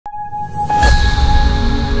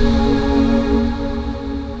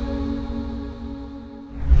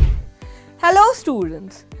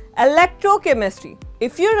students, electrochemistry.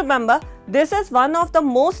 If you remember, this is one of the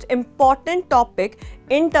most important topic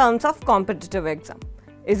in terms of competitive exam,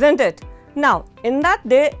 isn't it? Now, in that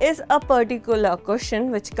there is a particular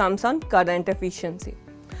question which comes on current efficiency.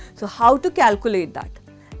 So, how to calculate that?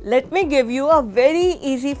 Let me give you a very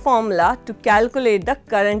easy formula to calculate the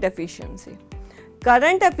current efficiency.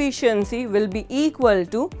 Current efficiency will be equal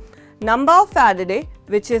to number of Faraday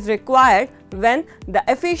which is required when the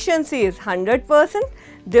efficiency is 100%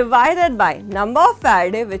 divided by number of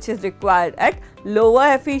Faraday which is required at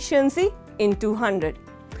lower efficiency into 100.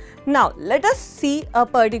 Now, let us see a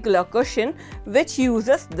particular question which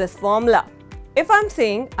uses this formula. If I am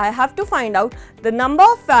saying I have to find out the number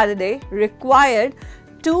of Faraday required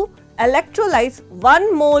to electrolyze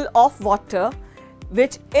 1 mole of water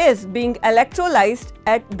which is being electrolyzed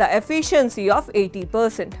at the efficiency of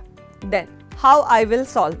 80%, then how I will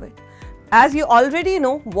solve it? As you already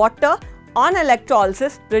know, water on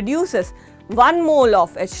electrolysis produces 1 mole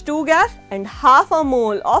of H2 gas and half a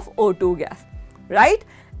mole of O2 gas, right?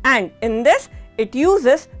 And in this it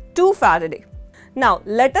uses 2 Faraday. Now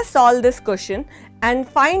let us solve this question and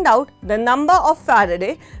find out the number of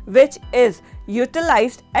Faraday which is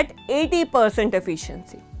utilized at 80%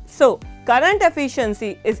 efficiency. So current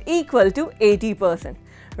efficiency is equal to 80%,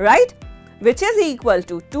 right? Which is equal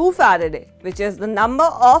to 2 Faraday, which is the number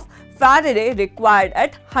of Faraday required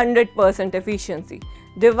at 100% efficiency,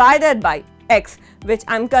 divided by X, which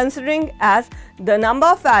I am considering as the number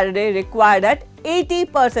of Faraday required at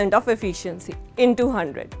 80% of efficiency into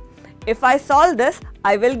 100. If I solve this,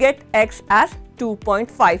 I will get X as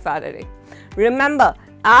 2.5 Faraday. Remember,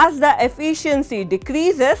 as the efficiency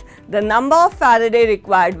decreases, the number of Faraday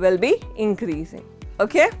required will be increasing.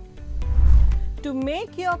 Okay? To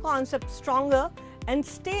make your concept stronger and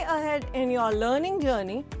stay ahead in your learning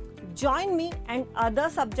journey, join me and other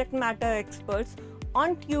subject matter experts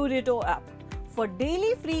on Turito app. For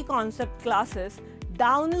daily free concept classes,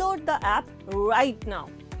 download the app right now.